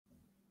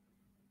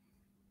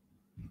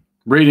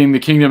Raiding the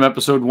Kingdom,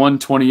 episode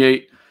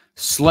 128,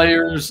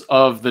 Slayers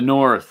of the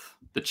North.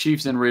 The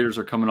Chiefs and Raiders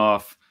are coming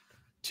off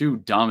two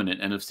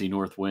dominant NFC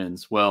North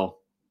wins. Well,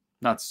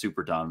 not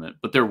super dominant,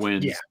 but they're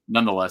wins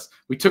nonetheless.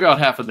 We took out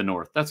half of the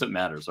North. That's what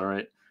matters, all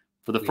right?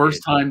 For the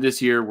first time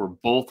this year, we're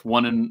both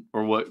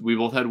we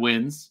both had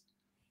wins.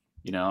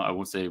 You know, I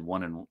won't say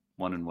one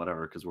and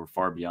whatever because we're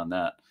far beyond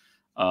that.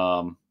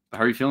 How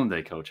are you feeling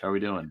today, Coach? How are we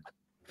doing?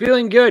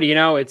 Feeling good. You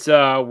know, it's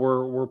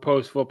we're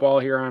post football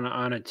here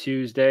on a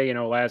Tuesday. You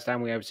know, last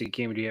time we obviously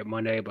came to you at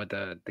Monday, but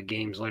the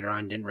games later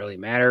on didn't really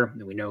matter.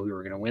 We know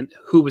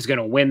who was going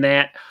to win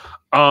that.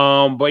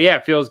 But yeah,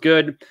 it feels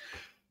good.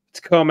 It's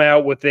come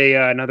out with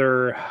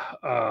another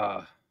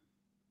I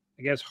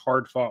guess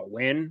hard fought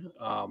win.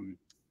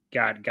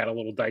 Got a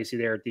little dicey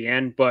there at the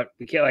end, but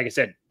we can't, like I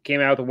said,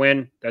 came out with a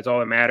win. That's all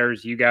that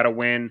matters. You got to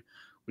win.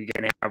 We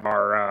can have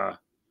our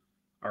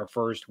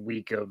first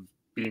week of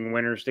being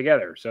winners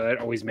together. So that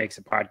always makes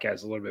the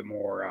podcast a little bit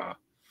more,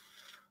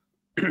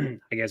 I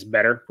guess,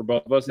 better for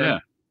both of us. Yeah.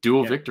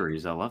 Dual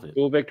victories. I love it.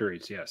 Dual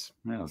victories. Yes.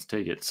 Yeah, let's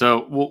take it.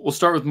 So we'll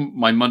start with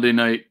my Monday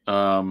night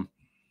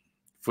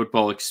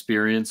football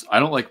experience. I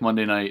don't like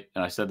Monday night.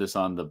 And I said this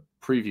on the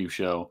preview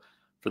show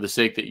for the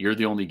sake that you're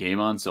the only game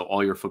on. So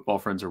all your football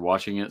friends are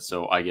watching it.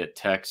 So I get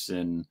texts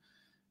and,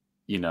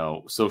 you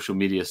know, social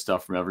media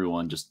stuff from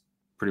everyone just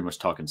pretty much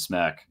talking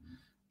smack.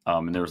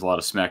 And there was a lot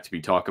of smack to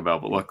be talked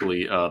about, but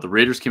luckily the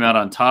Raiders came out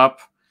on top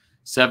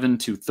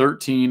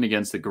 7-13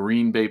 against the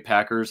Green Bay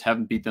Packers.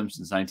 Haven't beat them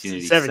since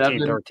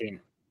 1987. 17-13.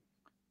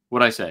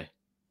 What'd I say?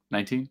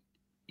 19?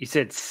 You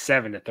said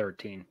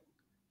 7-13.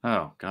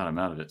 Oh, God, I'm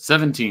out of it.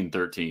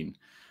 17-13.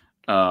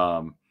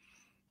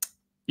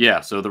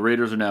 Yeah, so the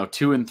Raiders are now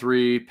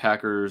 2-3.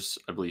 Packers,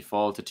 I believe,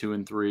 fall to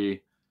 2-3.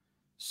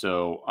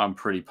 So I'm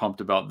pretty pumped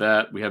about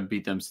that. We haven't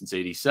beat them since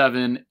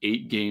 87,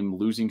 8-game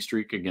losing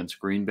streak against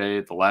Green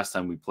Bay. The last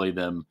time we played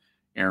them,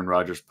 Aaron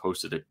Rodgers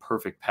posted a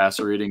perfect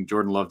passer rating.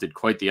 Jordan Love did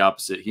quite the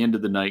opposite. He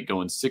ended the night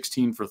going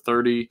 16 for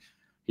 30.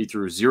 He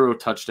threw 0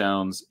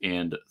 touchdowns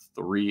and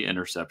 3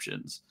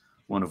 interceptions,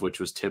 one of which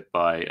was tipped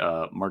by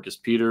Marcus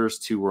Peters.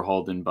 2 were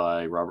hauled in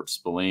by Robert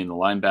Spillane, the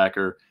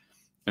linebacker.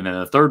 And then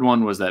the third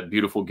one was that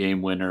beautiful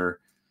game winner,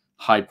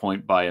 high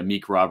point by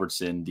Amik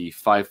Robertson, the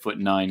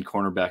 5'9"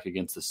 cornerback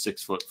against the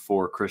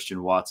 6'4"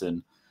 Christian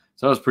Watson.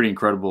 So that was pretty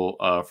incredible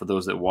for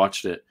those that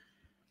watched it.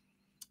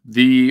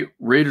 The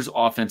Raiders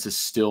offense is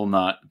still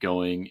not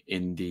going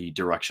in the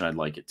direction I'd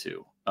like it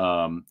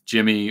to.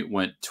 Jimmy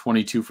went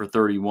 22 for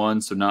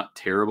 31, so not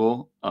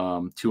terrible.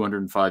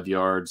 205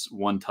 yards,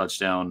 1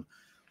 touchdown,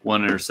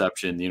 1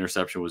 interception. The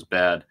interception was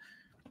bad.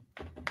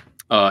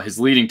 His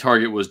leading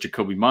target was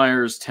Jacoby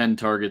Myers, 10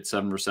 targets,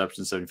 7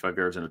 receptions, 75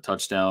 yards, and a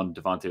touchdown.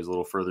 Devontae was a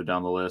little further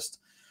down the list.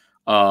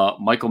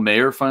 Michael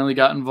Mayer finally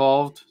got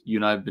involved. You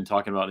and I have been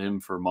talking about him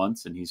for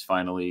months, and he's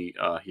finally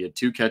he had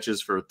 2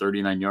 catches for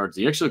 39 yards.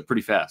 He actually looked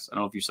pretty fast. I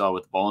don't know if you saw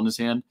with the ball in his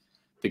hand.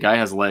 The guy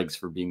has legs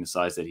for being the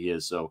size that he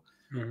is. So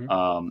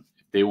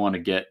if they want to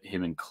get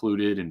him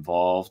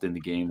involved in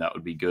the game, that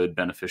would be good,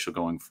 beneficial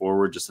going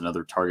forward. Just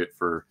another target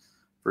for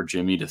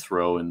Jimmy to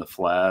throw in the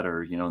flat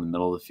or, you know, in the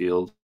middle of the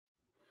field.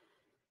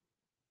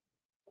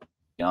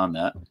 On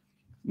that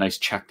nice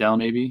check down,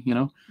 maybe, you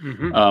know.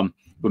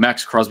 But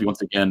Max Crosby,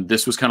 once again,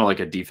 this was kind of like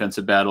a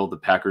defensive battle. The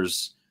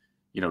Packers,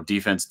 you know,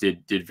 defense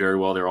did very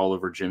well. They're all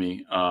over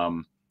Jimmy.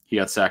 He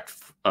got sacked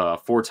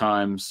 4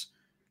 times,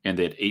 and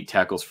they had 8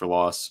 tackles for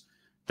loss.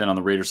 Then on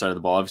the Raiders side of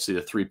the ball, obviously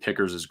the 3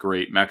 pickers is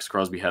great. Max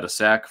Crosby had a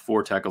sack,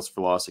 4 tackles for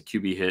loss, a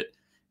QB hit,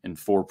 and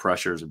 4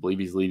 pressures. I believe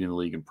he's leading the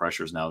league in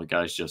pressures now. The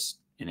guy's just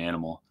an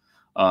animal.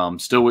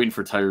 Still waiting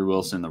for Tyree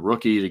Wilson, the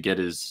rookie, to get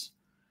his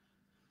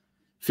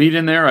feet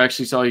in there. I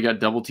actually saw he got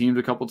double teamed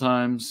a couple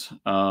times,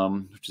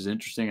 which is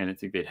interesting. I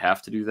didn't think they'd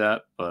have to do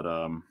that, but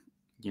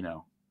you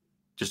know,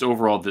 just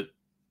overall the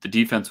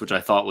defense, which I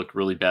thought looked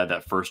really bad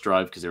that first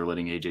drive because they were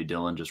letting AJ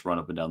Dillon just run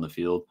up and down the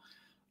field.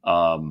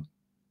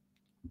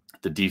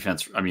 The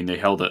defense, I mean, they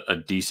held a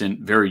decent,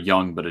 very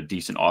young, but a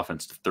decent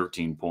offense to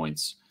 13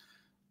 points.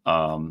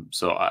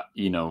 So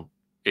you know,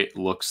 it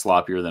looks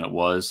sloppier than it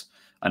was.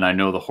 And I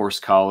know the horse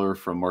collar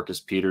from Marcus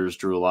Peters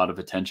drew a lot of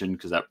attention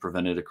because that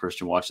prevented a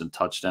Christian Watson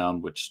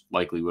touchdown, which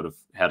likely would have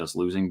had us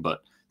losing,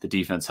 but the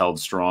defense held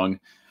strong.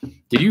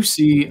 Did you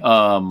see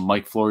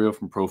Mike Florio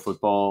from Pro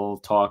Football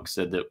Talk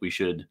said that we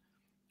should,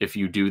 if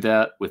you do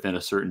that within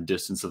a certain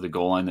distance of the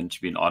goal line, then it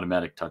should be an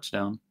automatic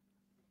touchdown?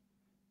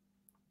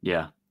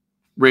 Yeah.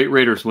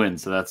 Raiders win,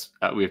 so that's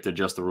we have to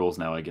adjust the rules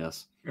now, I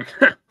guess.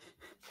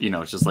 You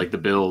know, it's just like the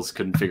Bills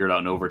couldn't figure it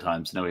out in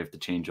overtime, so now we have to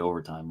change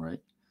overtime,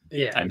 right?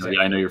 Yeah,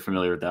 I know you're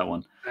familiar with that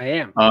one. I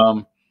am.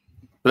 But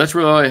that's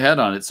really all I had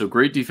on it. So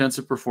great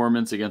defensive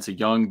performance against a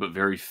young but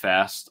very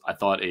fast. I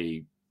thought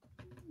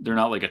they're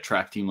not like a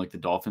track team like the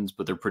Dolphins,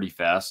 but they're pretty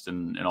fast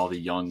and all the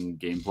young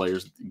game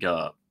players,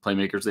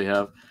 playmakers they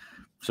have.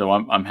 So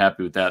I'm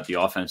happy with that. The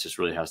offense just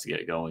really has to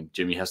get going.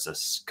 Jimmy has to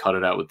cut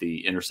it out with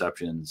the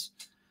interceptions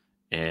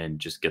and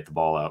just get the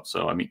ball out.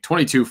 So I mean,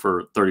 22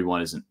 for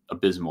 31 isn't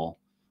abysmal.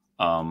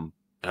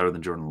 Better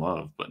than Jordan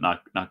Love, but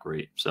not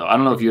great. So I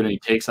don't know if you had any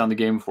takes on the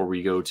game before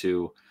we go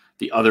to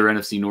the other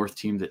NFC North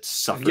team that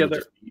suffered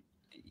defeat.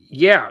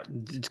 Yeah,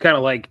 it's kind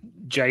of like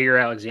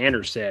Jair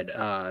Alexander said,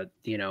 that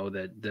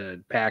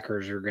the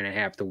Packers are going to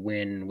have to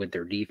win with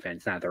their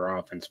defense, not their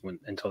offense,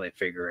 until they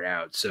figure it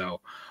out.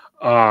 So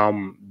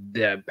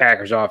the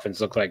Packers offense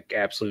looked like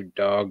absolute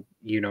dog,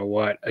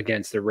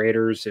 against the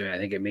Raiders. I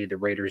think it made the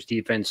Raiders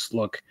defense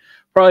look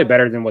probably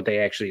better than what they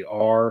actually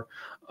are.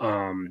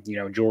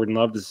 Jordan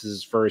Love, this is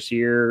his first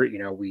year.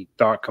 We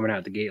thought coming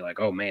out the gate like,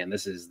 oh man,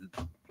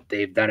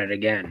 they've done it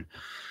again.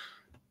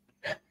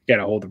 Got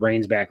to hold the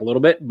reins back a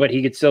little bit, but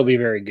he could still be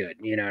very good.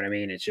 You know what I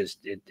mean? It's just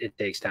it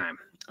takes time.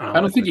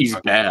 I don't think he's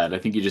bad. I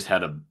think he just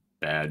had a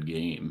bad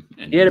game.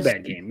 He had a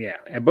bad game,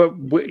 yeah. But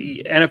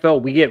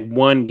NFL, we get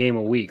one game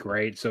a week,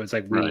 right? So it's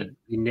like we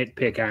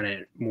nitpick on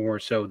it more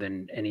so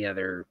than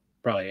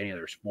probably any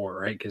other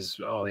sport, right? Because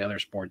all the other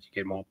sports you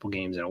get multiple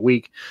games in a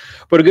week.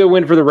 But a good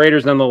win for the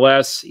Raiders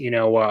nonetheless.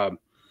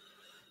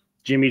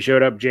 Jimmy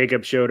showed up,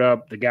 Jacob showed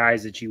up, the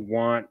guys that you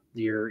want,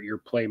 your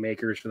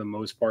playmakers for the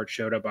most part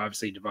showed up.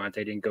 Obviously, Devontae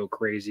didn't go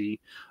crazy.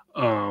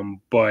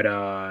 But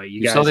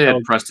you guys saw they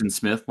had Preston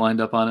Smith lined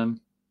up on him.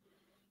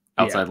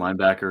 Outside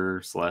linebacker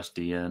 /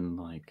 DN.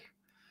 Like,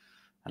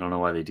 I don't know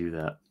why they do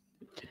that.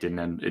 It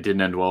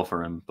didn't end well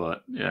for him,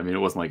 but yeah, I mean, it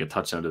wasn't like a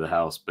touchdown to the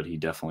house, but he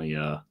definitely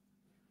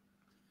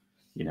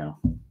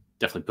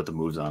definitely put the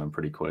moves on him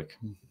pretty quick.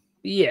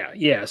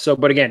 Yeah. So,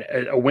 but again,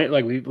 a win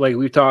like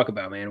we've talked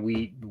about, man.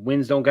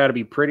 Wins don't got to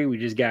be pretty. We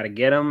just got to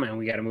get them, and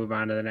we got to move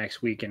on to the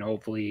next week and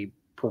hopefully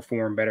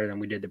perform better than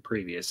we did the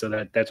previous.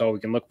 So that's all we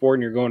can look for.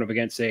 And you're going up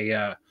against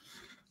we'll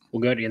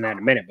go to you in that in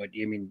a minute, but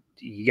I mean,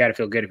 you got to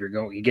feel good if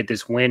you get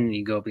this win and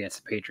you go up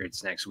against the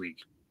Patriots next week.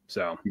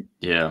 So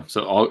yeah.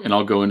 So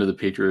I'll go into the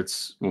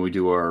Patriots when we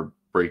do our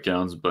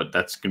breakdowns, but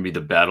that's going to be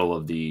the battle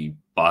of the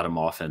bottom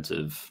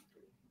offensive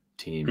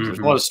teams. Mm-hmm. There's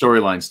a lot of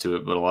storylines to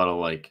it, but a lot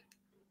of I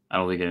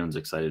don't think anyone's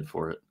excited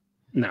for it.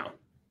 No.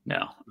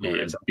 Yeah,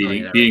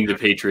 beating the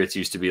Patriots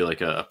used to be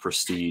like a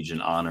prestige and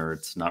honor.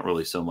 It's not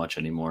really so much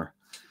anymore.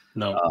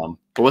 No.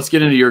 But let's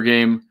get into your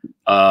game.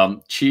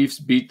 Chiefs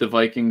beat the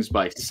Vikings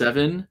by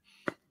 7,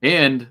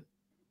 and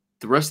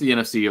the rest of the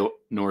NFC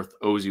North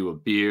owes you a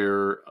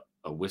beer,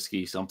 a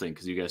whiskey, something,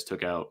 because you guys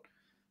took out.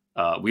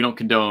 We don't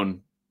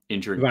condone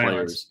injuring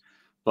players,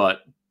 but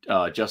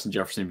Justin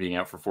Jefferson being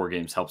out for 4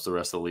 games helps the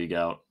rest of the league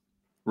out.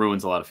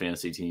 Ruins a lot of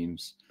fantasy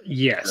teams.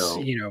 Yes.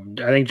 So,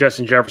 I think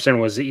Justin Jefferson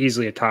was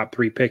easily a top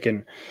 3 pick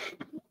in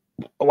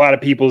a lot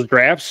of people's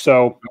drafts.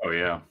 So,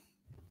 to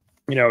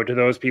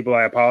those people,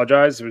 I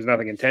apologize. It was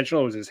nothing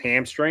intentional. It was his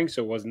hamstring.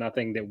 So it was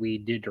nothing that we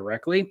did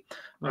directly.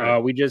 Right.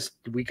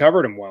 We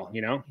covered him well.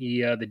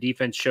 The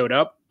defense showed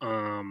up,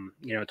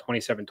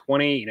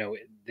 27-20,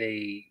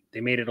 they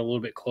made it a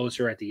little bit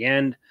closer at the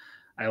end.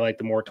 I like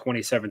the more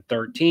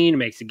 27-13,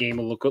 makes the game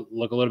look a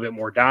little bit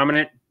more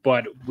dominant,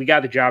 but we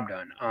got the job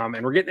done.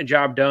 And we're getting the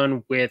job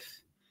done with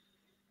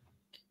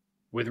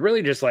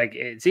really just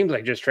it seems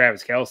like just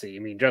Travis Kelce. I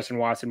mean, Justin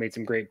Watson made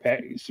some great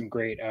catches,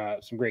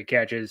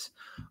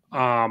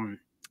 and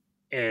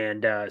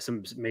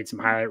made some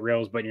highlight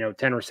reels. But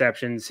 10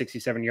 receptions,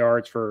 67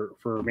 yards for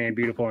Man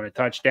Beautiful and a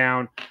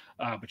touchdown.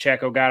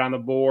 Pacheco got on the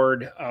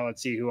board.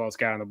 Let's see who else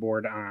got on the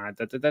board.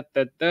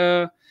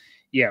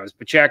 Yeah, it was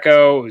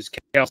Pacheco, it was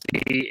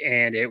Kelce,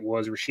 and it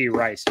was Rashee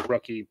Rice,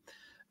 rookie,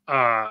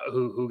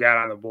 who got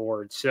on the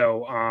board.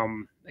 So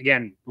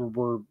again,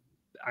 we're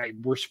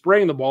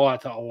spreading the ball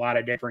out to a lot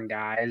of different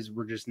guys.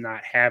 We're just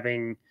not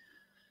having.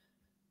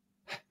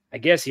 I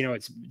guess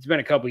it's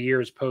been a couple of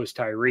years post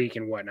Tyreek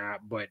and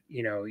whatnot, but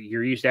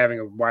you're used to having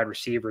a wide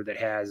receiver that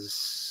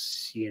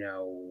has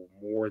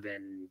more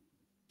than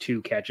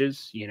 2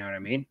 catches. You know what I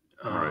mean?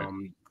 Right.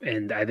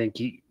 And I think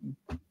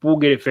we'll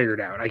get it figured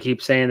out. I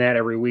keep saying that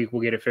every week.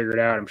 We'll get it figured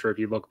out. I'm sure if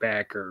you look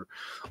back or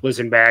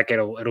listen back,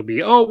 it'll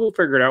be, we'll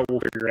figure it out. We'll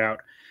figure it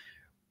out.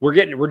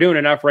 We're doing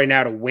enough right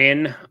now to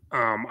win.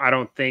 I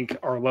don't think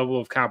our level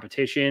of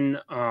competition,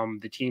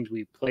 the teams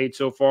we've played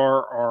so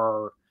far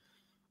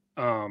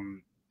are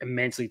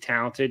immensely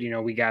talented.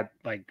 We got,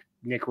 like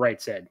Nick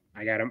Wright said,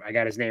 I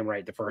got his name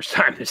right the first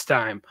time this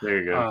time.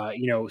 There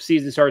you go.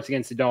 Season starts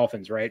against the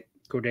Dolphins, right?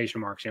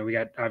 Quotation marks. We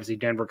got obviously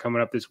Denver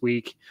coming up this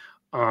week.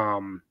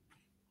 We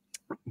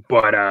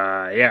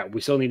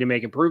still need to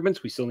make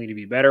improvements. We still need to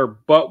be better,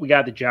 but we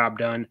got the job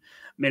done.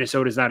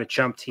 Minnesota's not a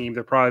chump team.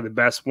 They're probably the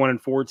best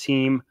 1-4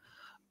 team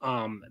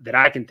that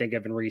I can think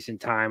of in recent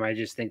time. I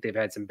just think they've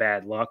had some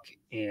bad luck,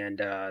 and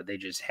they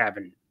just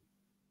haven't.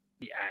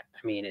 Yeah,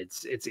 I mean,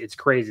 it's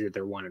crazy that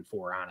they're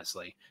 1-4,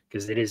 honestly,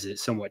 because it is a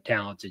somewhat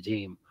talented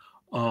team.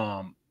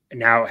 And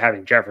now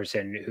having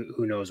Jefferson,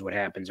 who knows what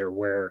happens or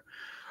where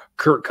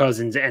Kirk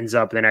Cousins ends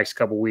up the next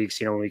couple of weeks,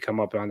 when we come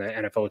up on the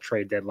NFL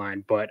trade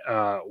deadline. But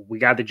we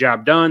got the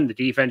job done. The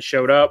defense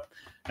showed up,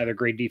 had a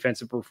great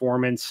defensive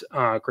performance.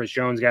 Chris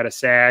Jones got a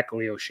sack.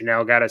 Leo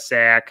Chanel got a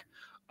sack.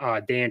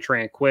 Dan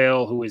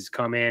Tranquil, who has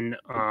come in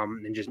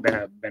and just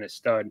been a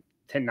stud.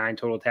 9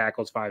 total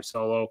tackles, 5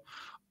 solo.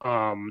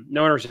 No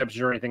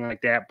interceptions or anything like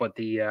that. But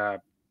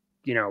the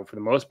for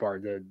the most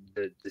part,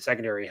 the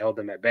secondary held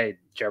them at bay.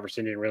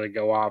 Jefferson didn't really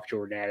go off.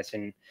 Jordan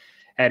Addison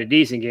had a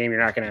decent game. You're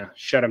not going to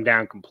shut them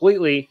down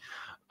completely.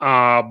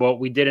 But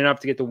we did enough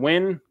to get the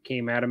win,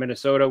 came out of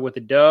Minnesota with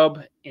a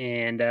dub,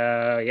 and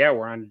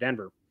we're on to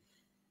Denver.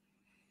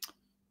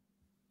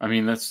 I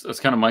mean, that's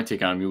kind of my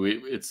take on it. I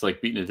mean, it's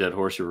like beating a dead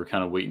horse. We were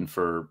kind of waiting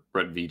for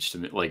Brett Veach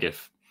to, like,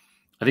 if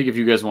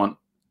you guys want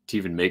to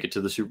even make it to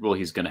the Super Bowl,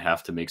 he's going to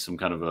have to make some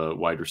kind of a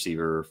wide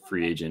receiver,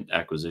 free agent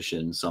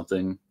acquisition,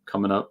 something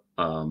coming up.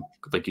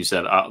 Like you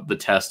said, the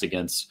test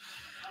against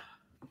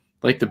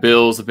like the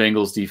Bills, the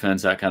Bengals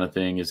defense, that kind of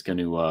thing is going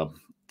to,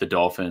 the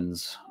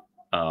Dolphins.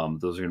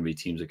 Those are going to be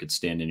teams that could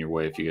stand in your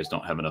way if you guys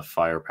don't have enough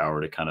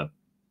firepower to kind of,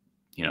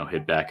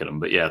 hit back at them.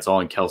 But yeah, it's all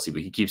in Kelsey,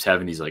 but he keeps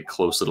having these like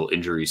close little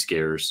injury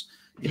scares.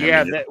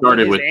 That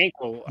started with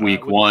ankle,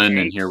 week 1,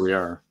 and here we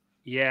are.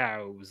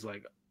 Yeah, it was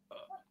like,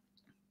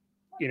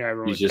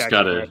 everyone. You just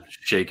got to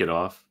shake it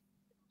off.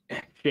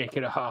 Shake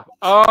it off.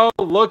 Oh,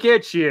 look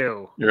at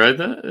you! You right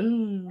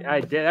that? I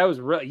did. That was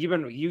real.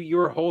 You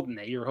were holding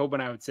it. You were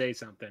hoping I would say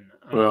something.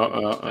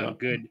 So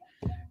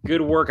good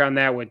work on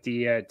that with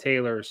the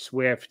Taylor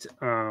Swift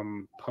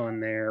pun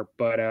there.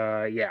 But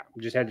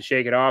just had to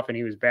shake it off, and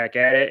he was back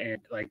at it. And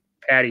like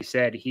Patty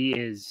said, he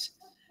is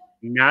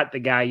not the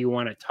guy you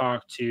want to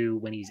talk to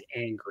when he's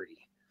angry.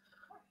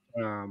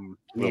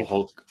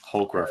 Little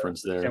Hulk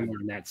reference there. Somewhere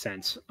in that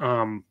sense.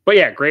 But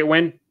yeah, great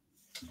win.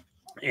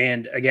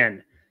 And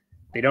again,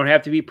 they don't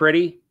have to be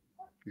pretty.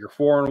 You're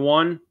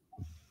 4-1.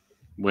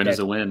 Win is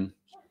a win.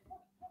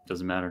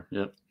 Doesn't matter.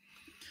 Yep.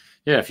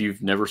 Yeah, if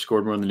you've never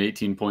scored more than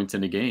 18 points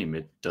in a game,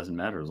 it doesn't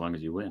matter as long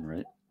as you win,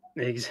 right?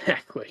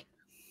 Exactly.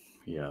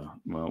 Yeah.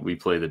 Well, we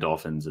play the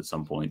Dolphins at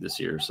some point this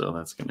year, so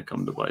that's going to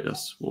come to bite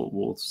us.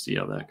 We'll see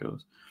how that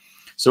goes.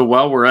 So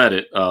while we're at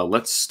it,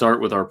 let's start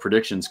with our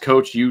predictions.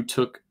 Coach, you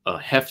took a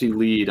hefty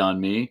lead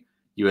on me.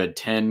 You had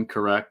 10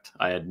 correct.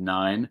 I had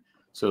 9.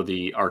 So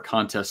our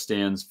contest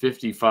stands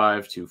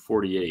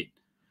 55-48.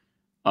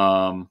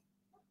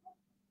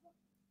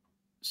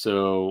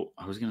 So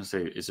I was going to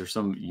say, is there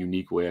some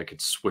unique way I could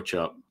switch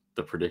up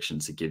the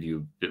predictions to give you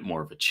a bit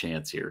more of a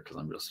chance here? Because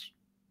I'm just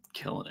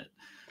killing it.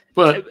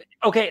 But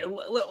okay,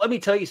 let me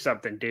tell you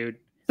something, dude.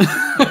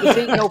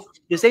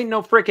 This ain't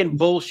no freaking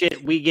bullshit.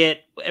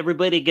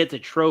 Everybody gets a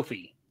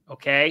trophy.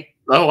 Okay.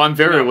 Oh, I'm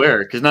very aware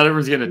because not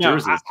everyone's getting a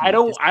jersey. I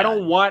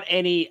don't want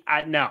any.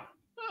 No.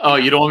 Oh,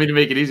 you don't want me to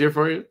make it easier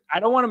for you? I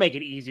don't want to make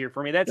it easier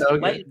for me. That's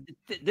okay.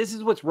 This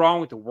is what's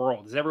wrong with the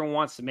world. Is everyone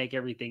wants to make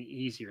everything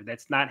easier.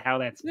 That's not how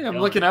that's. Yeah, I'm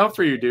looking out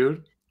for you,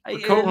 dude. I'm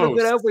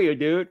looking out for you,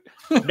 dude.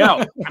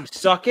 No, I'm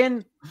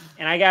sucking,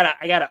 and I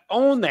gotta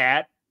own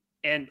that.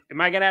 And am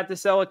I gonna have to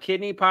sell a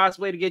kidney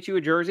possibly to get you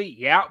a jersey?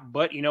 Yeah,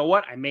 but you know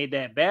what? I made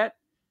that bet,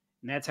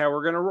 and that's how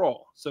we're gonna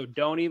roll. So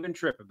don't even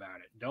trip about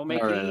it. Don't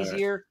make it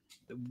easier.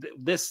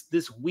 This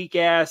weak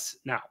ass.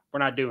 No, we're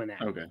not doing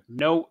that. Okay.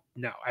 No.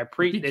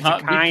 It's a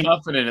kind. Be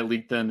confident at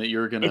least then that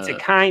you're gonna. It's a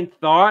kind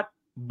thought,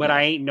 but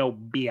I ain't no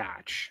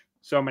biatch.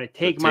 So I'm gonna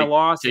take my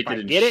loss if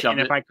I get it, and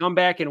if I come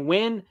back and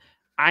win,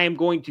 I am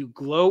going to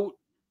gloat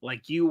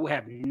like you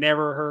have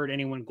never heard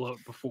anyone gloat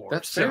before.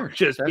 That's fair.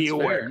 Just be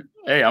aware.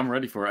 Hey, I'm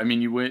ready for it. I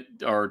mean,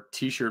 our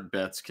t-shirt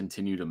bets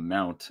continue to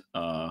mount.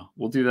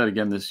 We'll do that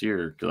again this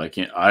year because I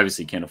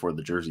obviously can't afford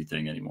the jersey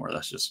thing anymore.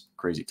 That's just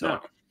crazy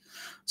talk. No.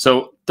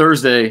 So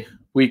Thursday,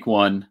 week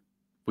one.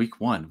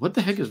 What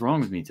the heck is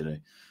wrong with me today?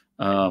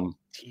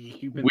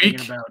 You've been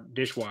thinking about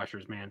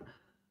dishwashers, man.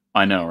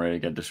 I know, right? I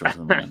got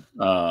dishwashers, man.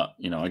 I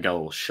got a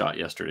little shot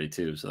yesterday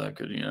too, so that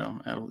could,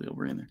 add a little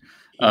brain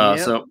there.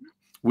 So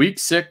week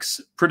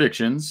 6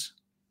 predictions.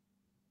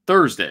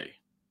 Thursday,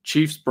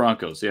 Chiefs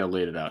Broncos. Yeah, I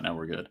laid it out. Now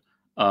we're good.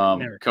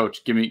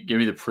 Coach, give me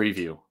the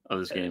preview of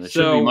this game. It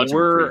shouldn't be much of a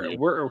preview.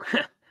 We're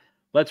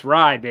let's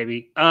ride,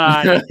 baby.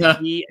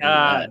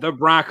 The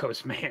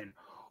Broncos, man.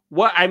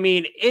 What I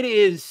mean, it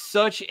is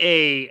such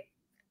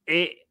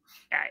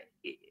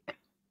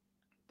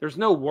there's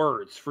no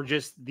words for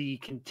just the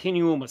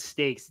continual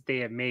mistakes that they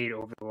have made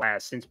over the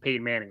since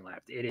Peyton Manning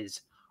left.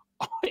 It's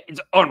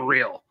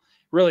unreal.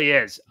 Really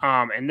is.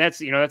 And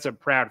that's a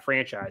proud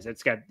franchise.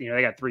 It's got, they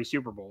got 3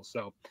 Super Bowls.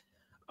 So,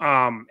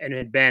 and it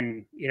had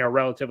been, a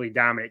relatively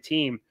dominant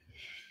team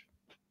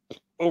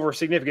over a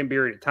significant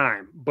period of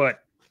time,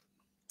 but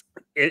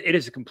it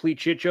is a complete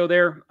shit show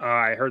there.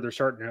 I heard they're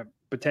starting to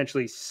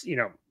potentially,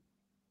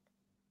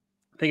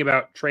 think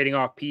about trading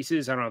off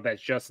pieces. I don't know if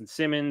that's Justin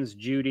Simmons,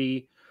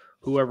 Judy,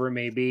 whoever it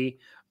may be.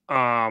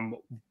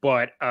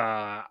 But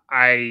Pat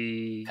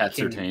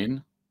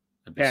Surtain.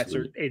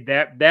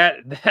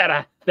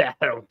 That I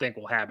don't think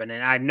will happen,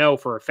 and I know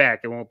for a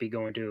fact it won't be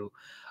going to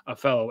a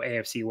fellow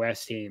AFC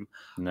West team.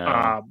 No,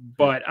 I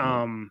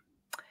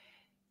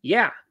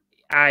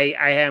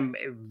am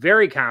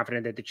very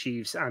confident that the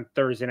Chiefs on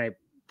Thursday Night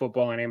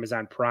Football on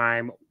Amazon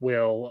Prime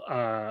will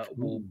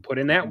put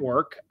in that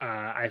work.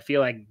 I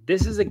feel like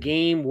this is a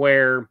game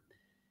where,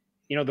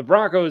 the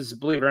Broncos,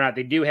 believe it or not,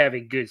 they do have a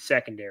good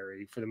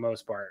secondary for the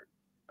most part.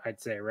 I'd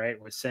say, right,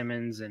 with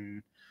Simmons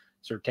and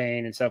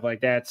Surtain and stuff like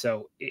that.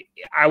 So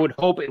I would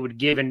hope it would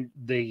give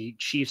the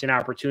Chiefs an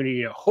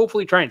opportunity to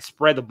hopefully try and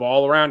spread the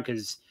ball around,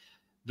 because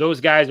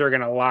those guys are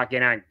going to lock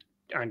in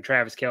on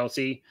Travis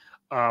Kelce.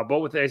 But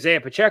with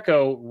Isaiah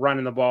Pacheco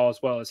running the ball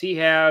as well as he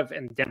have,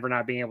 and Denver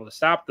not being able to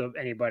stop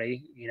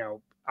anybody,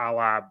 a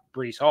la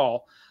Breece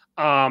Hall,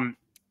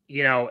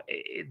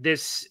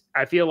 this,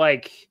 I feel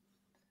like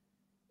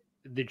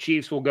the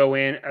Chiefs will go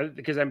in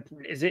because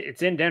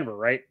it's in Denver,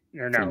 right?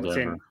 Or no, it's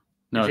in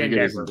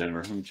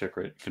Denver. Let me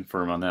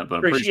confirm on that, but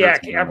I'm pretty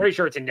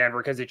sure it's in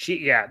Denver because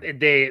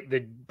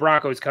the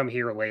Broncos come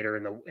here later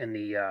in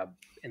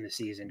the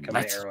season.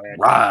 Come to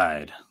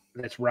Arrowhead.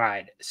 That's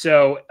right.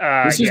 So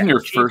this isn't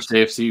your first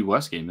AFC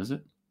West game, is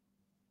it?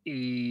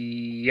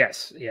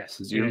 Yes. You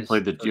haven't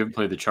played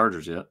the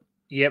Chargers yet.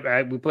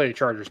 Yep, we play the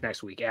Chargers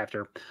next week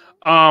after.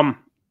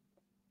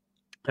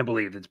 I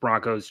believe it's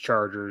Broncos,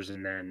 Chargers,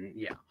 and then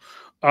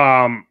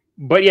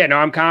but yeah, no,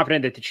 I'm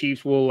confident that the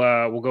Chiefs will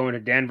go into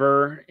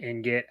Denver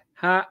and get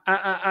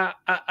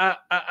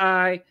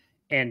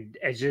and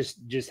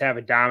just have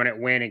a dominant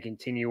win and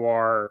continue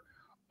our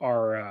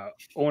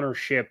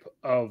ownership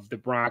of the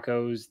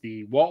Broncos.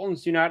 The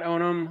Waltons do not own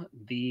them.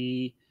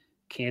 The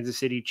Kansas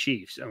City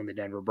Chiefs own the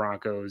Denver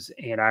Broncos,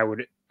 and I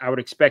would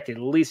expect at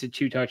least a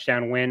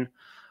 2-touchdown win.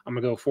 I'm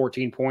gonna go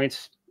 14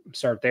 points.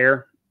 Start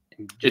there.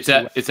 It's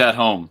at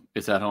home.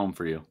 It's at home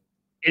for you.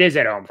 It is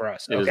at home for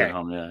us. It is at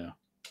home. Yeah.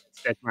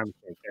 That's my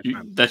mistake.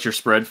 That's your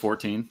spread,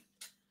 14.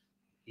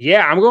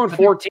 Yeah, I'm going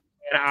 14.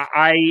 And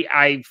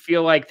I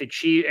feel like the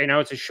Chiefs. I know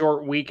it's a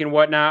short week and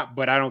whatnot,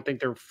 but I don't think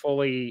they're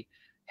fully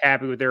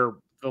happy with the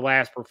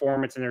last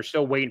performance, and they're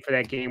still waiting for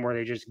that game where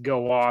they just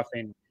go off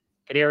and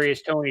Kadarius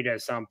Toney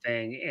does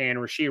something, and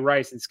Rashee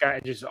Rice and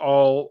Scott just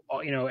all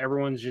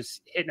everyone's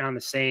just hitting on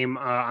the same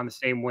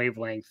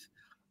wavelength,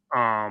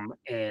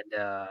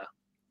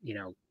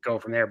 go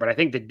from there. But I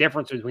think the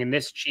difference between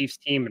this Chiefs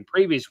team and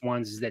previous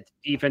ones is that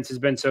the defense has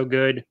been so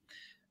good.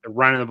 They're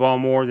running the ball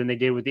more than they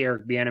did with the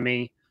Eric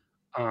Bieniemy.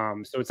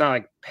 So it's not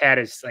like Pat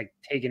is like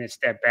taking a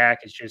step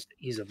back. It's just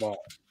he's a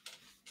ball.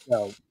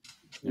 So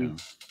we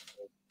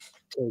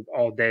take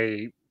all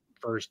day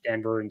versus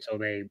Denver until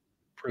they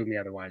prove me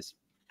otherwise.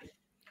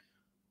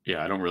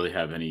 Yeah, I don't really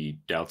have any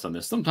doubts on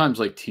this. Sometimes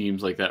like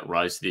teams like that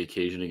rise to the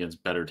occasion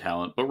against better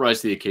talent, but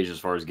rise to the occasion as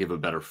far as give a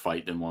better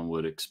fight than one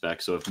would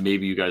expect. So if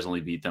maybe you guys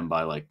only beat them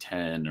by like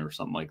 10 or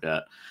something like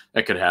that,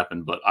 that could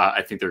happen. But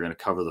I think they're going to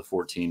cover the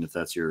 14 if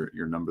that's your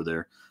number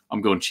there.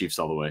 I'm going Chiefs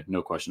all the way,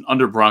 no question.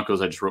 Under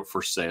Broncos, I just wrote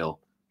for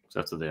sale. So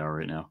that's what they are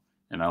right now.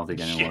 And I don't think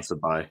anyone wants to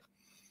buy.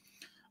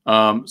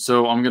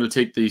 So I'm going to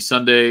take the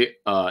Sunday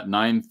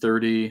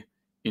 9:30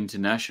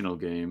 international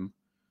game.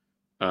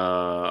 Do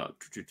I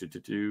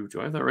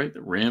have that right?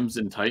 The Rams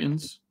and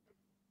Titans.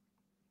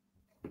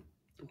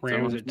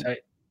 Rams and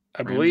Titans.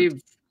 I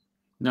believe.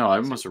 No,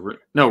 I must have.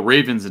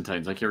 Ravens and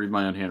Titans. I can't read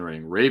my own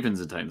handwriting. Ravens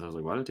and Titans. I was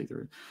like, why did I take the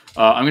Ravens?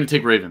 I'm going to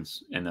take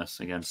Ravens in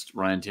this against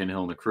Ryan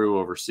Tannehill and the crew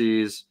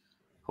overseas.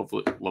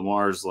 Hopefully,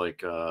 Lamar's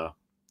like. I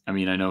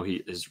know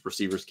his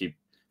receivers keep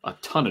a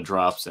ton of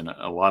drops and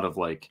a lot of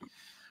like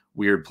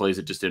weird plays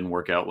that just didn't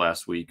work out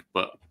last week,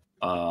 but.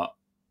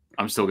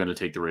 I'm still going to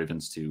take the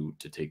Ravens to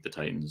take the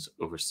Titans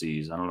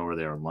overseas. I don't know where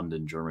they are,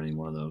 London, Germany,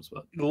 one of those.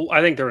 But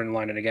I think they're in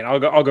London again. I'll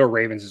go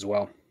Ravens as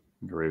well.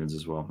 Ravens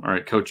as well. All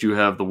right, Coach, you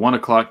have the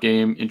 1:00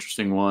 game.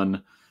 Interesting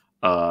one,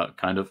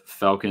 kind of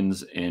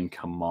Falcons and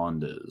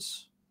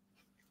Commanders.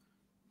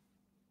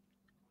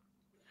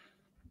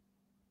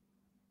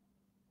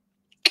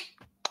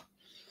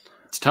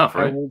 It's tough,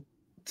 right?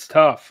 It's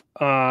tough.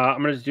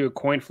 I'm going to do a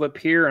coin flip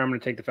here, and I'm going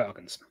to take the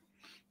Falcons.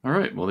 All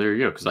right. Well, there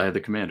you go, because I had the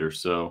Commanders.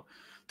 So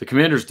the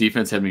Commanders'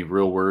 defense had me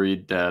real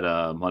worried that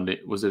Monday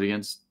 – was it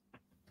against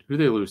 – who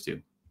did they lose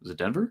to? Was it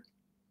Denver?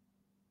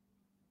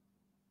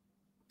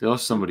 They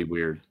lost somebody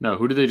weird. No,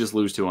 who did they just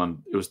lose to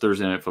on – it was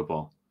Thursday Night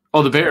Football.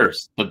 Oh, the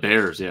Bears. The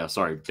Bears, yeah.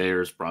 Sorry,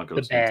 Bears,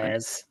 Broncos. The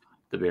Bears.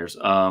 The Bears.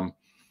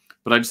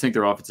 But I just think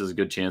their offense has a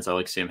good chance. I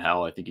like Sam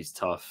Howell. I think he's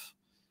tough.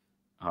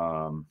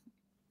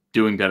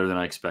 Doing better than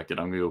I expected.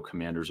 I'm going to go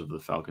Commanders over the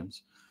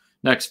Falcons.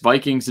 Next,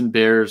 Vikings and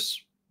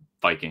Bears.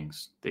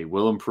 Vikings. They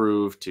will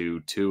improve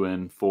to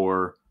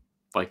 2-4.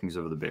 Vikings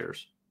over the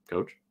Bears.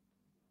 Coach?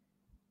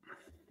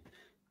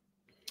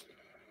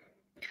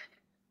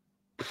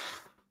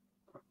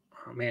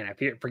 Oh, man, I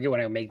forget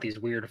when I make these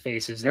weird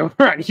faces. We're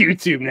on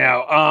YouTube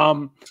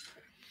now.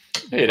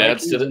 Hey, it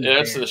adds to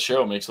the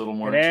show. Makes it a little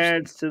more interesting. It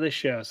adds to the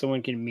show.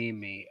 Someone can meme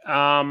me.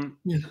 Yeah.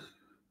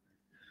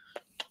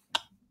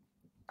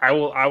 I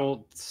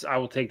will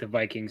take the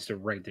Vikings to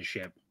right the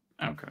ship.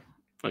 Okay.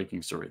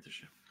 Vikings to right the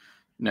ship.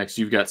 Next,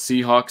 you've got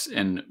Seahawks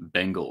and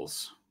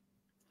Bengals.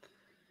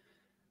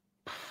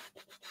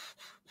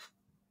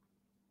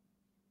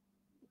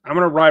 I'm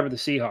going to ride with the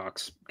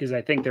Seahawks because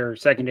I think their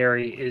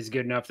secondary is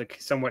good enough to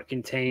somewhat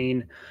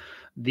contain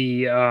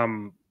the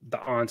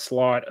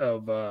onslaught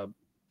of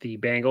the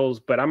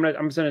Bengals. But I'm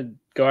just going to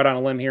go out on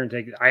a limb here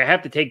and I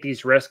have to take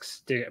these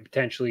risks to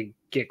potentially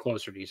get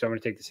closer to you. So I'm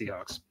going to take the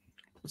Seahawks.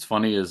 What's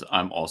funny is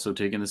I'm also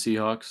taking the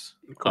Seahawks.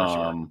 Of course you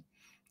are.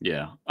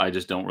 Yeah, I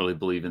just don't really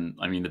believe in.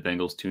 I mean, the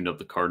Bengals tuned up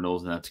the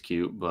Cardinals, and that's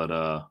cute, but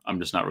I'm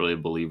just not really a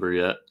believer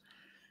yet.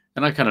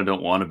 And I kind of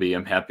don't want to be.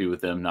 I'm happy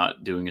with them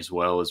not doing as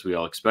well as we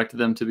all expected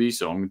them to be,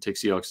 so I'm going to take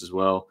Seahawks as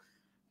well.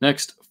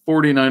 Next,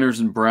 49ers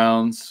and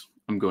Browns.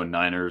 I'm going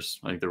Niners.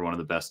 I think they're one of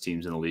the best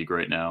teams in the league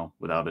right now,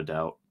 without a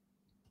doubt.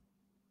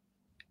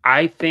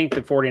 I think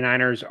the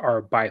 49ers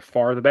are by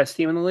far the best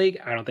team in the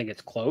league. I don't think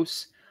it's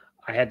close.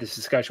 I had this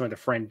discussion with a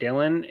friend,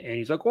 Dylan, and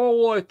he's like,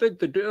 "Oh, well, I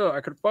think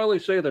I could finally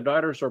say the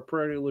Niners are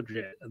pretty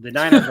legit. The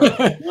Niners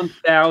are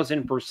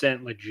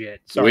 1,000%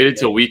 legit." Sorry, waited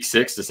till week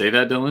 6 to say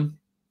that, Dylan?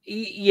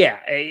 Yeah,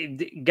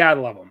 God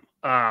love him.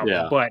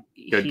 Yeah, but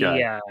good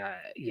guy.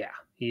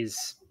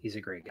 He's a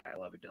great guy. I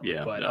love it, Dylan.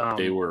 Yeah, but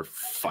they were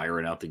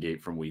firing out the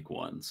gate from week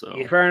 1.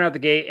 So firing out the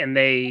gate, and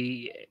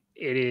they're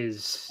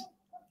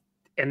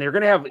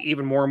going to have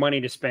even more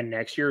money to spend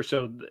next year.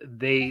 So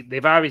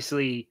they've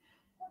obviously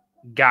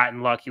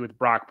gotten lucky with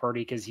Brock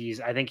Purdy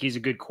because I think he's a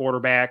good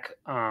quarterback.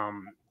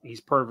 He's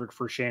perfect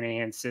for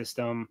Shanahan's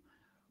system.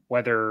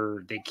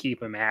 Whether they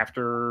keep him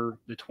after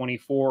the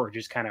 24 or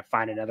just kind of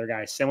find another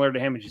guy similar to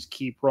him and just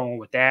keep rolling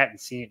with that and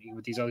seeing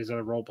with all these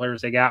other role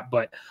players they got.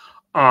 But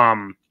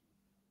the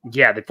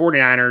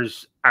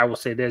 49ers, I will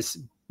say this,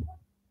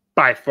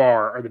 by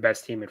far are the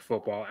best team in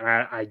football. And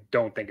I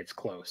don't think it's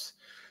close.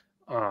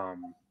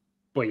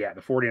 But yeah,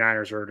 the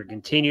 49ers are to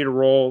continue to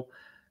roll.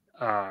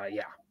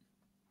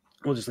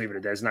 We'll just leave it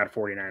at that. It's not a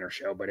 49er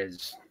show, but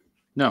it's.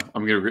 No,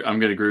 I'm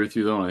gonna agree with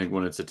you though. And I think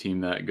when it's a team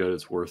that good,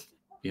 it's worth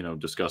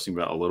discussing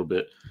about a little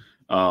bit.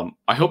 I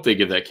hope they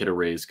give that kid a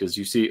raise because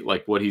you see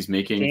like what he's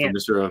making from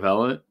Mr.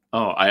 Avellet.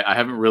 Oh, I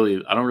don't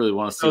really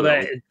want to see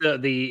that. So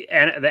the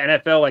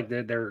NFL, like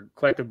their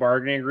collective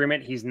bargaining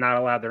agreement, they're not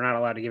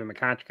allowed to give him a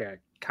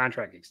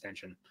contract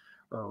extension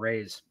or a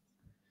raise.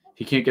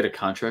 He can't get a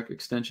contract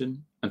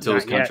extension until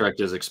his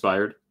contract is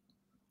expired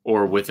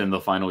or within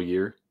the final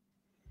year.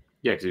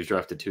 Yeah, because he was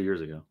drafted 2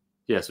 years ago.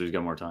 Yeah, so he's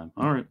got more time.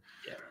 All right.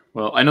 Yeah.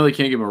 Well, I know they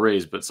can't give him a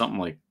raise, but something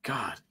like,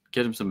 God,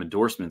 get him some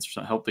endorsements or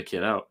something, help the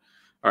kid out.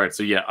 All right,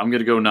 so yeah, I'm going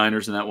to go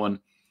Niners in that one.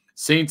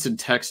 Saints and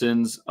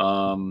Texans.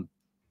 I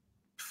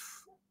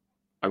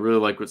really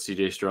like what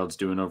CJ Stroud's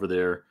doing over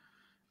there.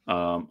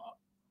 I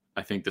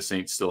think the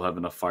Saints still have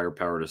enough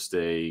firepower to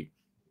stay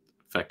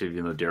effective,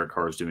 even though Derek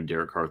Carr is doing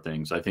Derek Carr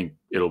things. I think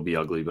it'll be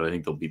ugly, but I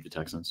think they'll beat the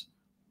Texans.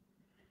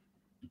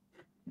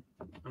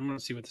 I'm going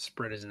to see what the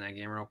spread is in that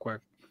game real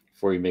quick.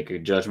 Before you make a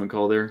judgment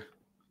call there?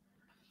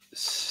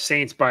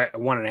 Saints by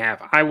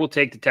 1.5. I will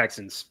take the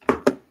Texans.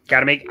 I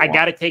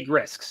gotta take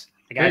risks.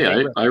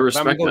 I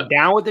respect that. I'm gonna go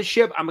down with the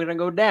ship. I'm gonna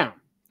go down.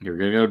 You're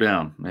gonna go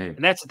down. Hey.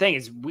 And that's the thing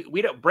is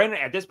we don't.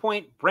 Brendan at this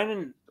point,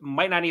 Brendan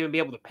might not even be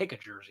able to pick a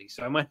jersey,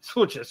 so I might as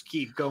well just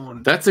keep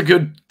going. That's a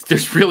good.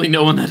 There's really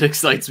no one that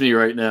excites me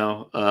right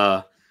now.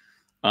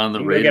 On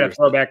the Raiders, got a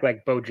throwback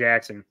like Bo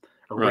Jackson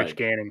or Rich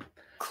Gannon,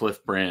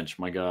 Cliff Branch,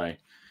 my guy.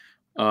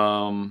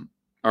 All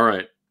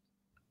right.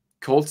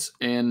 Colts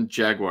and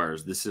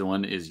Jaguars. This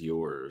one is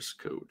yours,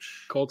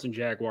 Coach. Colts and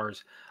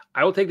Jaguars.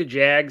 I will take the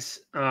Jags.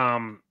 I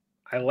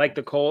like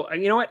the Colts.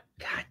 You know what?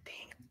 God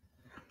dang it.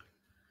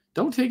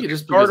 Don't take it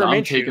just because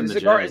I'm taking the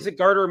Jags. It's a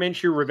Gardner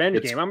Minshew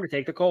revenge game. I'm going to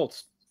take the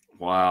Colts.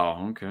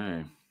 Wow.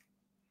 Okay.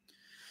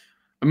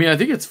 I mean, I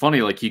think it's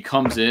funny. Like, he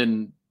comes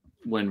in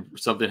when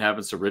something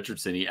happens to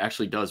Richardson. He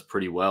actually does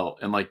pretty well.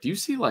 And, like, do you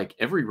see, like,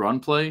 every run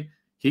play,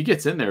 he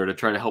gets in there to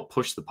try to help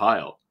push the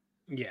pile.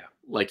 Yeah.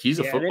 Like, he's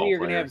a football player. And then you're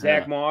going to have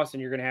Zach Moss,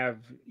 and you're going to have,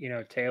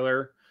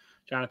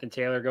 Jonathan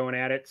Taylor going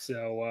at it.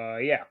 So,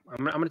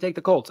 I'm going to take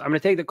the Colts. I'm going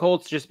to take the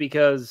Colts just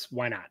because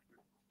why not?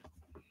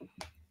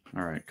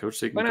 All right, Coach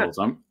taking the Colts.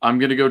 I'm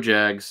going to go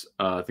Jags.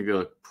 I think they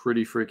look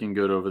pretty freaking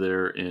good over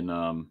there in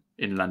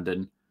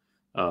London.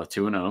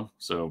 2-0.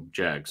 So,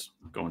 Jags.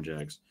 Going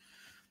Jags.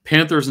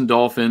 Panthers and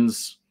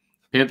Dolphins.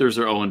 Panthers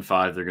are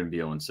 0-5. They're going to be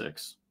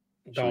 0-6.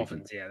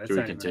 Dolphins, that's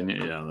not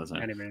continue. That's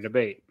not even a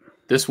debate.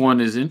 This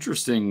one is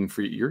interesting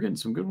for you. You're getting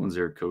some good ones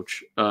there,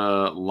 Coach.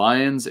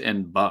 Lions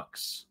and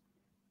Bucks.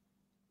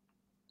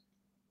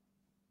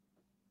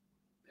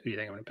 Who do you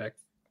think I'm going to pick?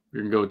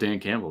 You're going to go with Dan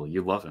Campbell.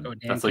 You love him.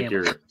 That's like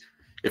Campbell.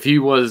 If he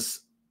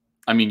was,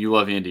 I mean, you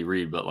love Andy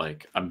Reid, but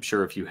like, I'm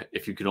sure if you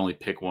could only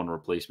pick one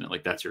replacement,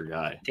 like that's your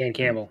guy. Dan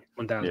Campbell,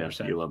 1,000%.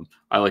 Yeah, you love him.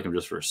 I like him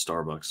just for a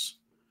Starbucks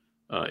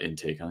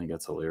intake. I think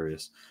that's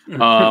hilarious.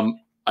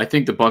 I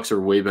think the Bucks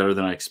are way better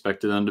than I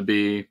expected them to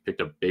be.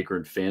 Picked up Baker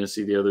in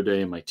fantasy the other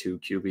day in my 2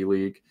 QB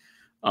league.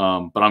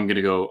 But I'm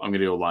gonna go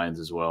Lions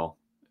as well.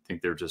 I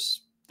think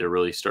they're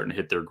really starting to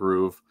hit their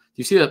groove. Do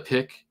you see that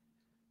pick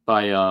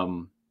by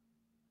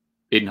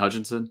Aiden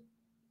Hutchinson?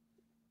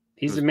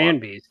 He's a man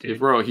beast, dude.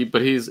 Bro,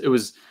 it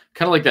was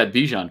kind of like that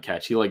Bijan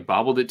catch. He like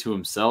bobbled it to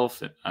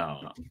himself. And, I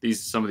don't know.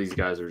 Some of these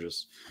guys are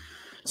just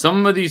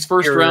some of these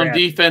first round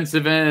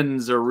defensive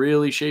ends are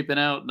really shaping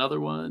out, and other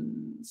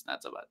ones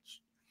not so much.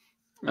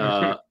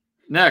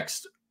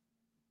 Next,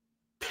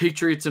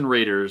 Patriots and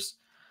Raiders.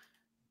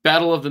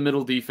 Battle of the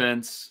middle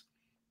defense.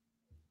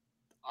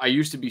 I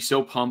used to be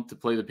so pumped to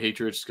play the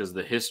Patriots because of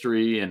the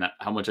history and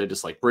how much I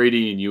dislike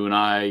Brady, and you and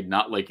I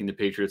not liking the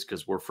Patriots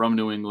because we're from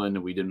New England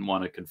and we didn't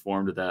want to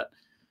conform to that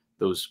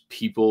those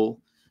people.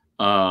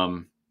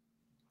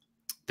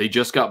 They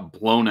just got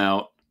blown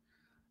out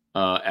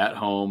at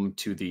home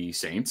to the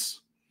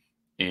Saints,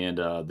 and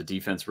the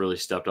defense really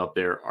stepped up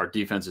there. Our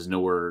defense is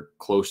nowhere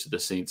close to the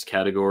Saints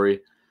category,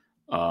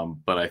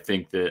 but I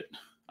think that,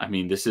 I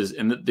mean, this is,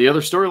 and the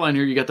other storyline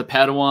here, you got the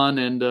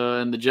Padawan and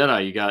the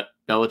Jedi. You got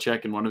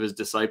Belichick and one of his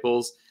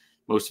disciples.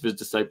 Most of his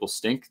disciples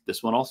stink.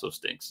 This one also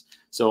stinks.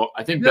 So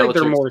I think like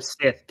they're more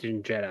Sith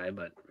than Jedi,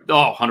 but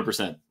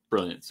 100%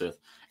 brilliant Sith.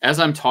 As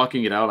I'm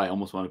talking it out, I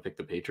almost want to pick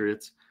the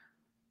Patriots,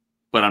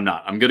 but I'm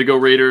not. I'm going to go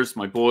Raiders.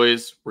 My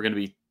boys, we're going to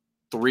be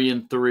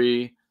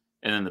 3-3,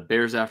 and then the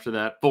Bears after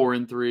that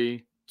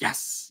 4-3.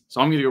 Yes.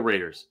 So I'm going to go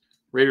Raiders.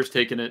 Raiders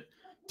taking it.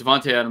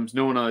 Devontae Adams.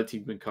 No one on the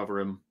team can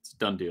cover him. It's a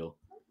done deal.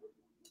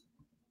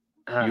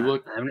 You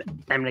look. I'm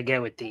going to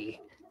go with the.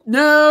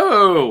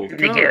 No, I'm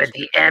gonna go with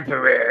the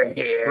Emperor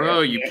here.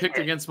 Bro, you picked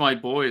against my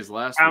boys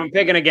last week. I'm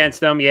picking against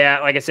them. Yeah,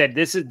 like I said,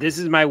 this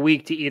is my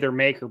week to either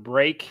make or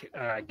break,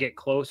 get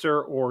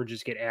closer, or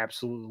just get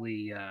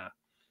absolutely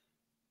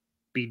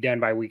be done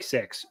by week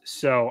 6.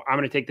 So I'm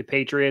gonna take the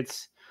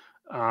Patriots.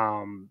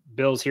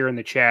 Bill's here in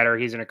the chatter.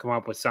 He's gonna come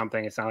up with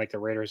something. It's not like the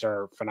Raiders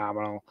are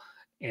phenomenal,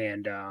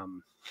 and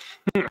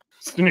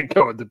just gonna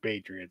go with the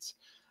Patriots.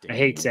 Damn. I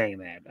hate saying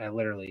that. I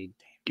literally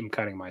am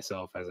cutting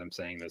myself as I'm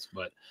saying this,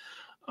 but.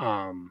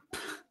 I'm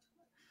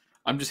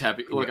just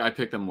happy. Look, I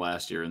picked them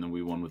last year, and then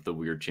we won with the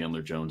weird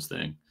Chandler Jones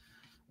thing.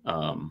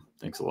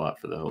 Thanks a lot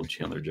for the whole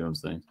Chandler Jones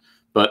thing.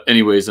 But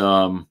anyways,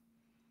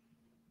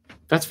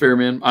 that's fair,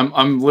 man.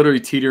 I'm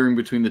literally teetering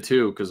between the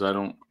two because I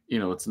don't,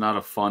 it's not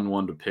a fun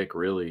one to pick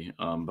really.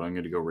 But I'm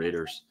going to go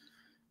Raiders.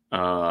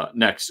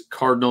 Next,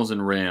 Cardinals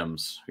and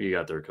Rams. Who you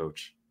got there,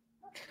 Coach?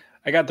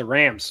 I got the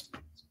Rams.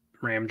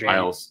 Ram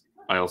Jam.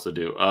 I also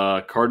do.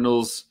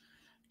 Cardinals.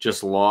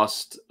 Just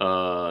lost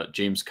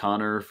James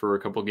Conner for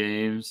a couple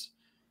games.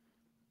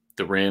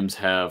 The Rams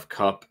have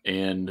Kupp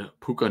and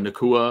Puka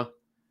Nacua,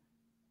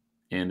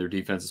 and their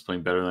defense is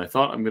playing better than I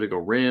thought. I'm going to go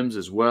Rams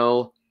as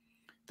well.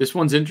 This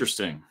one's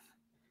interesting.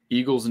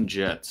 Eagles and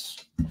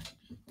Jets.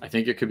 I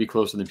think it could be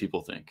closer than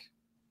people think.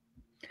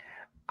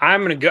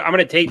 I'm going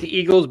to take the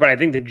Eagles, but I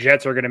think the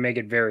Jets are going to make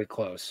it very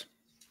close.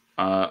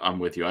 I'm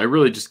with you. I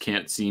really just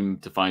can't seem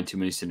to find too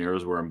many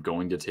scenarios where I'm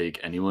going to take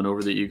anyone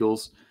over the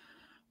Eagles.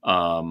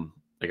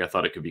 Like I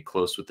thought it could be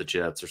close with the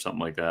Jets or something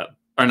like that.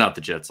 Or not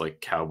the Jets, like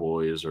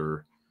Cowboys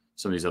or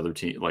some of these other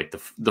teams. Like the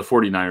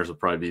 49ers will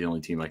probably be the only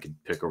team I could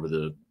pick over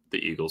the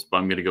Eagles. But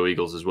I'm going to go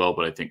Eagles as well,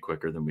 but I think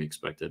quicker than we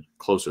expected.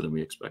 Closer than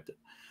we expected.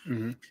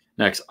 Mm-hmm.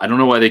 Next, I don't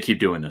know why they keep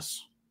doing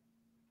this.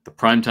 The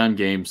primetime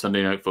game,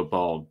 Sunday Night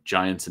Football,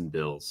 Giants and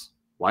Bills.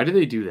 Why do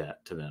they do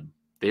that to them?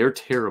 They are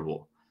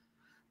terrible.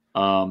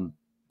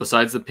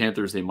 Besides the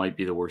Panthers, they might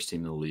be the worst team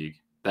in the league.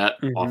 That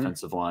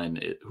offensive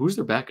line, who's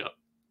their backup?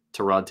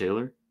 Tyrod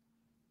Taylor?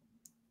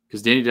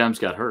 Because Danny Dimes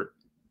got hurt.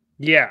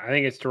 Yeah, I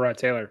think it's Tyrod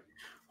Taylor.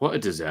 What a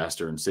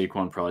disaster. And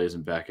Saquon probably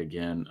isn't back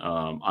again.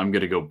 I'm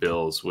going to go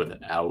Bills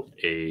without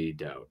a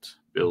doubt.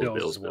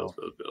 Bills.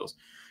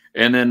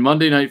 And then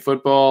Monday Night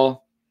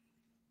Football,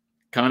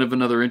 kind of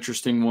another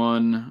interesting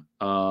one.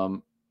 I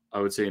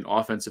would say an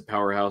offensive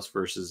powerhouse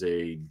versus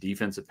a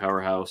defensive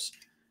powerhouse.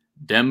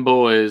 Dem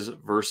Boys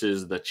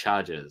versus the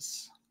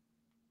Chargers.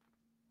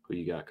 Who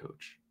you got,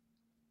 Coach?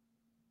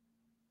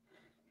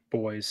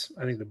 Boys.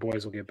 I think the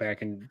boys will get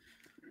back and.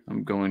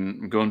 I'm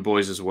going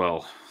boys as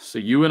well. So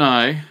you and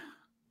I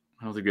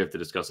don't think we have to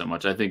discuss that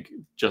much. I think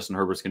Justin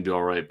Herbert's going to do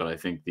all right, but I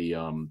think the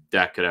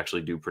Dak could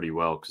actually do pretty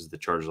well because the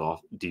Chargers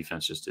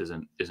defense just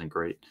isn't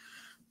great,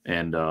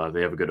 and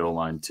they have a good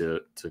O-line to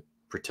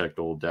protect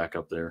old Dak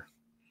up there.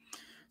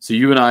 So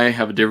you and I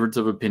have a difference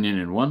of opinion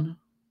in 1,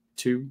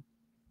 2,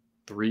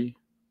 3,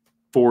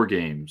 4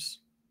 games.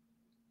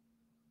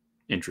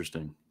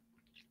 Interesting.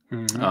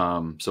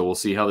 Mm-hmm. So we'll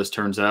see how this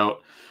turns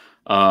out.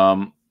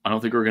 I don't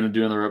think we're going to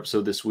do another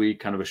episode this week,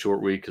 kind of a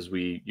short week because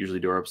we usually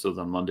do our episodes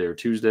on Monday or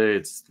Tuesday.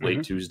 It's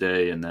late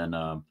Tuesday, and then,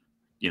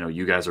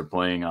 you guys are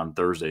playing on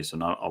Thursday, so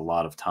not a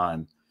lot of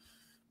time.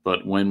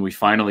 But when we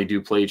finally do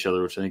play each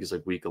other, which I think is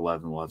like week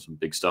 11, we'll have some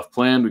big stuff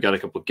planned. We got a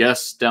couple of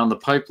guests down the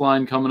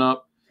pipeline coming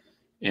up,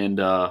 and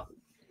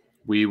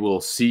we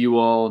will see you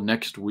all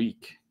next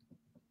week.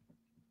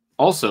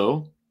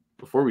 Also,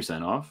 before we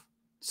sign off,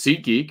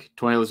 SeatGeek,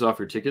 $20 off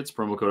your tickets,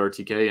 promo code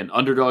RTK, and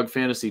Underdog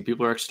Fantasy.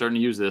 People are actually starting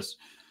to use this.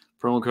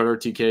 Promo code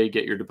RTK,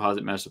 get your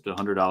deposit matched up to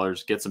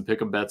 $100. Get some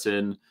pick 'em bets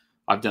in.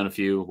 I've done a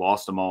few,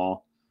 lost them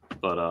all,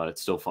 but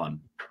it's still fun.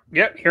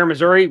 Yep, here in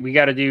Missouri, we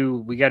got to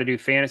do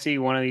fantasy.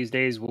 One of these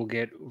days, we'll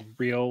get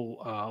real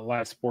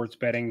live sports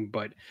betting,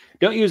 but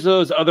don't use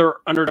those other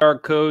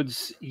underdog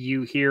codes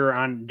you hear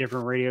on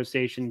different radio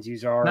stations.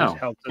 Use ours. No,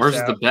 helps us ours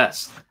out. Is the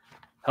best.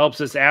 Helps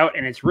us out,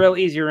 and it's real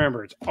easy to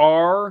remember. It's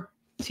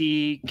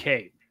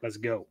RTK. Let's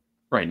go.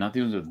 Right, not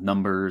the ones with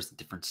numbers,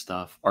 different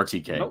stuff.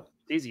 RTK. Nope,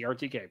 it's easy.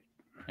 RTK.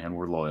 And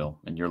we're loyal,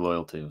 and you're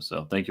loyal too.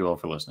 So thank you all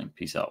for listening.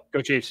 Peace out.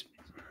 Go Chiefs.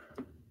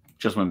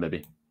 Just win,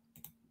 baby.